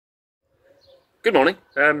Good morning.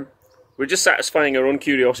 We're just satisfying our own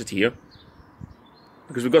curiosity here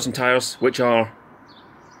because we've got some tyres which are,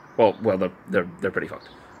 well, they're pretty fucked.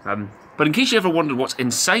 But in case you ever wondered what's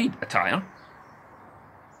inside a tyre,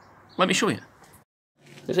 let me show you.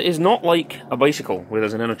 It is not like a bicycle where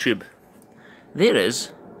there's an inner tube. There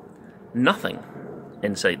is nothing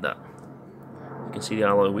inside that. You can see the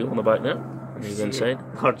alloy wheel on the back there, and he's inside.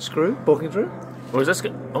 Hard screw poking through. Oh, is this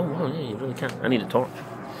good? Oh, wow, yeah, you really can. I need a torch.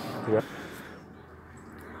 Yeah.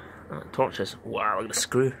 That torch is, wow, look at the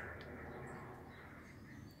screw.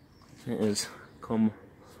 It is come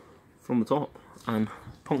from the top and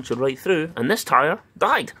punctured right through, and this tyre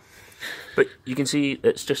died. But you can see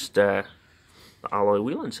it's just the alloy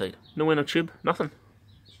wheel inside. No inner tube, nothing.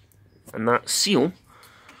 And that seal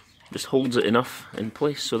just holds it enough in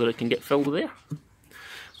place so that it can get filled with air.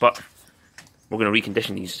 But we're going to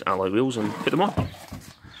recondition these alloy wheels and put them on.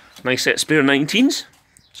 Nice set of spare 19s.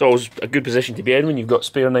 It's always a good position to be in when you've got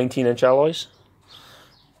spare 19-inch alloys.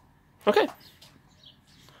 Okay.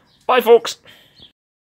 Bye, folks.